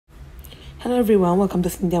Hello everyone, welcome to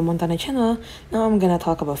Fida Montana channel. Now I'm gonna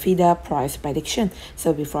talk about FIDA price prediction.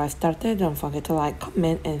 So before I started, don't forget to like,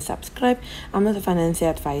 comment and subscribe. I'm not a financial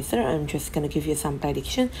advisor. I'm just gonna give you some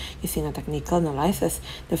prediction using a technical analysis.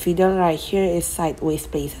 The FIDA right here is sideways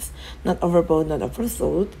places, not overbought, not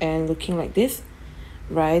oversold, and looking like this.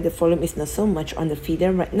 Right, the volume is not so much on the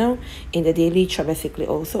FIDA right now. In the daily chart, basically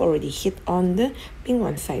also already hit on the pink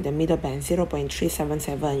one side, the middle band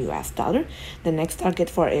 0.377 US dollar. The next target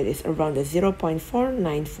for it is around the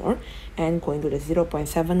 0.494 and going to the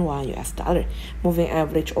 0.71 US dollar. Moving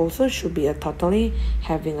average also should be a totally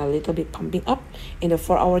having a little bit pumping up. In the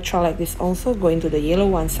 4-hour chart like this, also going to the yellow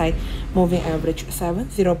one side, moving average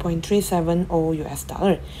 0.370 US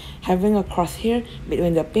dollar. Having a cross here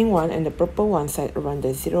between the pink one and the purple one side around the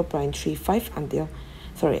 0.35 until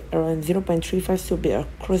around 0.35 should be a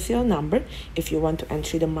crucial number if you want to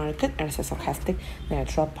enter the market as a stochastic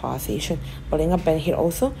natural position. Pulling up band here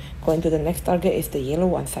also, going to the next target is the yellow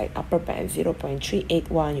one side, upper band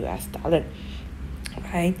 0.381 US dollar.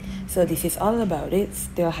 Right, so this is all about it.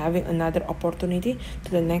 Still having another opportunity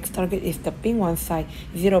to the next target is the pink one side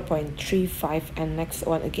 0.35, and next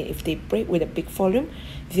one again if they break with a big volume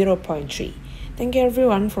 0.3. Thank you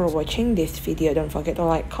everyone for watching this video. Don't forget to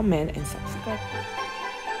like, comment and subscribe.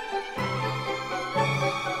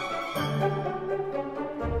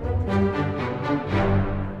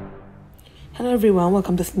 Hello everyone,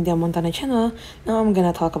 welcome to Fida Montana channel. Now I'm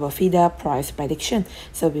gonna talk about FIDA price prediction.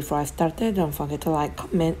 So before I started, don't forget to like,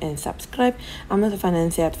 comment and subscribe. I'm not a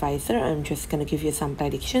financial advisor. I'm just gonna give you some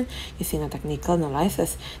prediction using a technical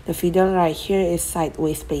analysis. The FIDA right here is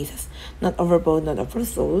sideways places, not overbought, not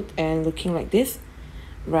oversold, and looking like this.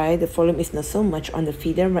 Right, the volume is not so much on the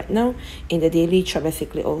FIDA right now. In the daily chart,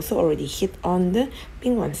 basically also already hit on the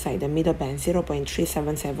pink one side, the middle band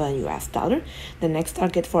 0.377 US dollar. The next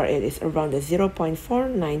target for it is around the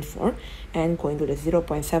 0.494 and going to the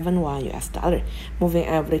 0.71 US dollar. Moving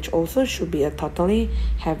average also should be a totally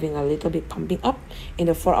having a little bit pumping up. In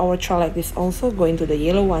the 4-hour chart like this, also going to the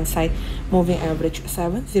yellow one side, moving average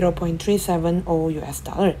 0.370 US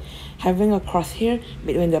dollar. Having a cross here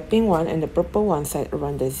between the pink one and the purple one side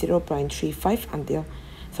around the 0.35 until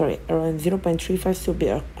around 0.35 should be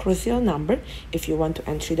a crucial number if you want to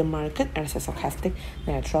enter the market as a stochastic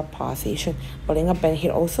natural position. Pulling up band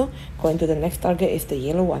here also, going to the next target is the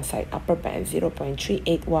yellow one side, upper band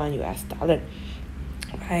 0.381 US dollar.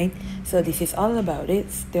 Right, so this is all about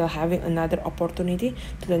it. Still having another opportunity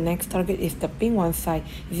to the next target is the pink one side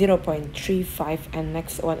 0.35, and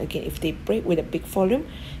next one again if they break with a big volume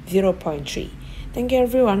 0.3. Thank you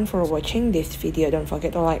everyone for watching this video. Don't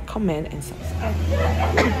forget to like, comment and subscribe.